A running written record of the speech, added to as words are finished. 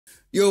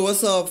Yo,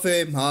 what's up,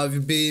 fam? How have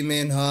you been,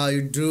 man? How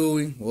you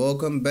doing?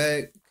 Welcome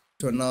back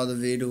to another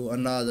video,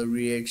 another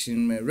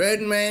reaction, man.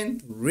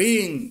 Redman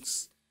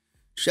rings.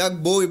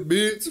 Shark boy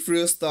beats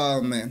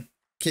freestyle, man.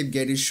 Keep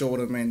getting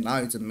shorter, man. Now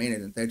it's 1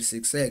 minute and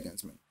 36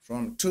 seconds, man.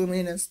 From 2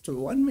 minutes to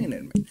 1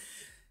 minute, man.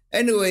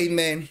 Anyway,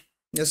 man,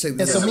 let's check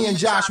this out. So me and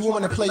Josh, we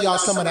want to play y'all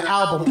some of the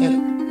album.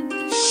 And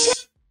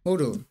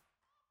Hold on.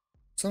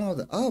 Some of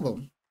the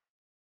album.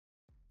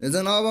 There's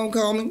an album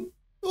coming.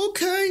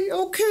 Okay.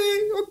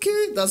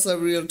 That's a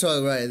real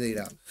talk right there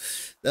now.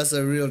 That's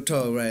a real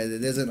talk right there.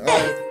 There's an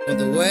album on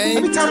the way.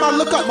 every time I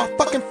look up, my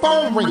fucking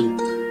phone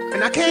ring,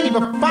 and I can't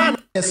even find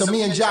it. And so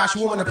me and Josh,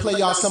 we want to play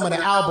y'all some of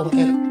the album.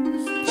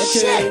 And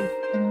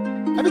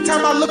every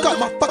time I look up,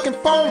 my fucking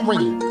phone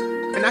ring,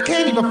 and I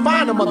can't even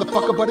find the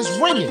motherfucker, but it's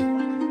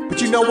ringing.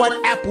 But you know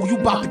what, Apple, you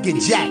about to get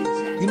jacked.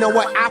 You know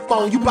what,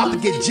 iPhone, you about to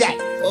get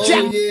jacked.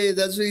 Oh yeah,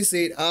 that's what he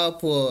said.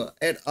 Apple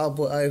at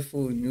Apple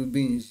iPhone, you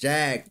being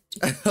jacked.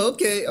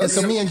 okay. And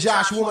so me and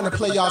Josh, we want to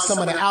play y'all some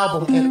of the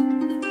album.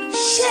 And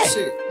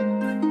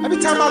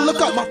every time I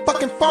look up, my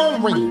fucking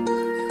phone ring,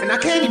 and I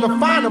can't even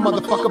find the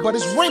motherfucker, but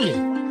it's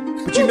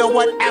ringing. But you know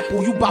what,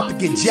 Apple, you about to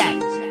get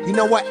jacked. You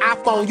know what,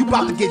 iPhone, you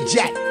about to get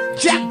jacked.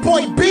 Jack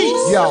Boy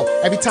Beats. Yo,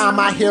 every time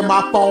I hear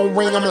my phone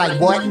ring, I'm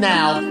like, what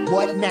now?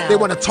 What now? They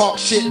wanna talk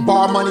shit,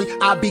 bar money,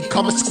 I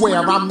become a square,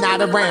 I'm not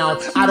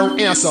around. I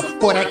don't answer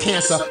for that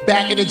cancer.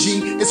 Bad energy,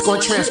 it's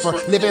gonna transfer.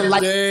 Living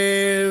like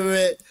Damn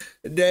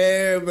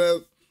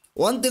it.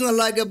 One thing I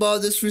like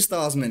about this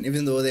freestyles, man,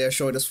 even though they are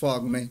short as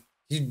fuck, man,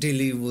 he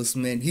delivers,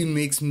 man. He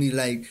makes me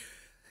like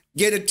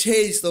get a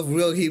taste of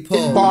real hip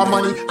hop. Bar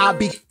money, I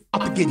be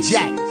up to get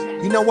jacked.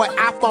 You know what,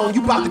 iPhone,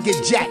 you about to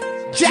get jacked.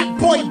 Jack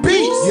Boy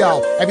Beats.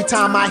 Yo, every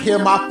time I hear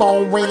my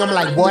phone ring, I'm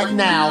like, what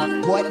now?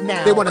 What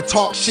now? They wanna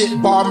talk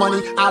shit, bar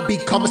money, I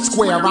become a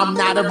square, I'm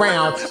not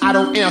around. I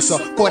don't answer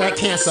for that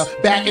cancer.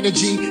 Bad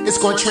energy, it's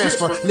gonna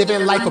transfer.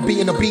 Living life or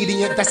being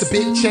obedient, that's a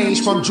big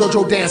change from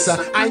JoJo Dancer.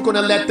 I ain't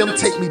gonna let them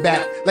take me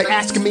back. Like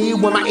asking me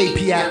where my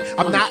AP at.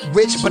 I'm not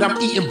rich, but I'm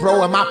eating,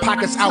 bro, and my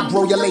pockets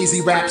outgrow your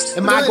lazy raps.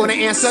 Am I gonna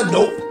answer?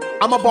 Nope.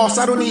 I'm a boss,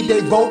 I don't need they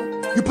vote.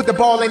 You put the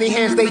ball in their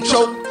hands, they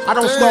choke. I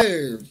don't stop.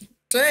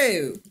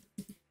 Damn.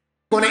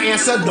 Gonna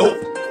answer, nope.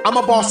 I'm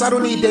a boss, I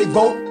don't need they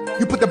vote.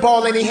 You put the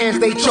ball in their hands,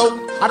 they choke.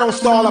 I don't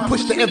stall, I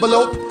push the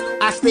envelope.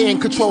 I stay in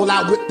control,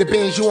 I whip the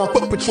bins, you on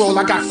foot patrol.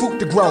 I got fruit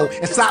to grow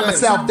inside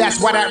myself, that's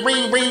why that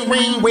ring,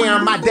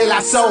 wearing my De La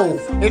Soul.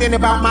 It ain't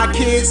about my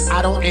kids,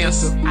 I don't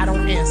answer.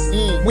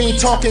 We ain't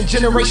talking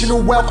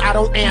generational wealth, I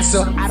don't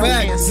answer.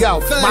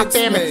 Yo, my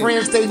family,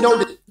 friends, they know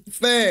that.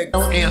 I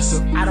don't answer.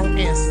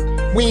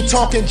 We ain't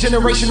talking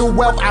generational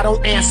wealth, I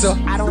don't answer.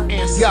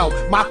 Yo,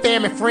 my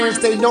family, friends,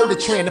 they know the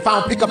trend. If I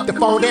don't pick up the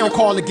phone, they don't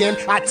call again.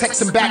 I text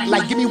them back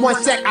like, give me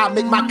 1 sec, I'll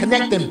make my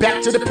connecting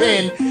back to the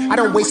pen. I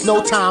don't waste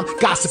no time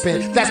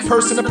gossiping. That's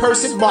person to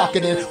person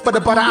marketing. For the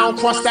butter, I don't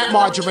cross that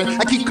margarine.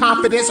 I keep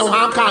confidence on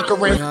how I'm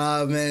conquering.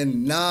 Nah,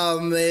 man.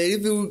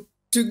 If you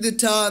took the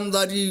time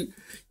that you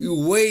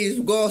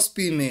waste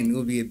gospel, man,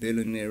 you'll be a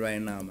billionaire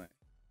right now, man.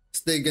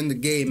 Stick in the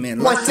game,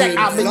 man. 1 sec,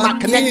 I'll make my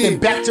connecting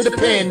back to the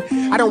pen.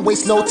 I don't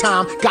waste no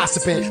time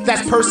gossiping.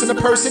 That's person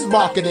to person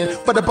marketing.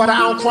 For the butter, I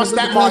don't cross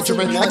that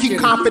margarine. I keep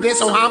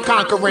confidence on how I'm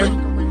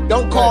conquering.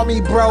 Don't call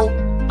me bro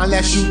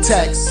unless you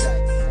text.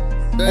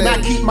 And I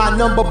keep my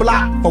number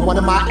blocked for one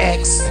of my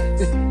ex.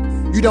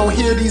 You don't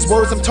hear these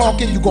words I'm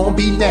talking, you gon'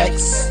 be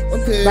next.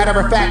 Okay. Matter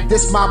of fact,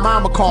 this my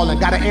mama calling,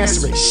 gotta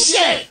answer it.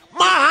 Shit,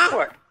 ma!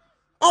 What?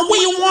 Oh,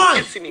 what you want?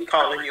 You see me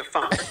calling your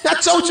phone. I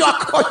told you I'll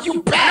call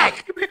you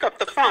back. You pick up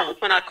the phone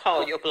when I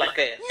call your black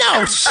ass.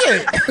 No,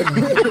 shit.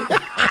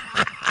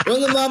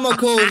 When the mama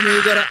calls me,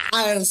 you gotta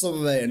answer,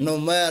 man. No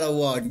matter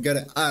what, you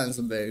gotta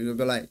answer, man. You'll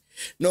be like,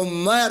 no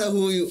matter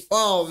who you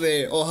are,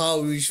 man, or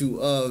how rich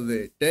you are,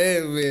 man.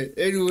 Damn, man.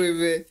 Anyway,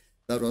 man,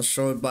 that was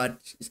short, but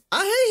I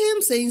heard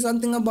him saying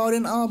something about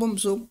an album,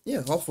 so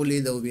yeah,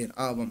 hopefully there will be an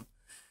album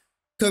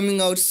coming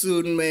out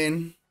soon,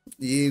 man.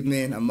 Yeah,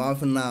 man, I'm out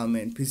for now,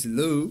 man. Peace and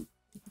love.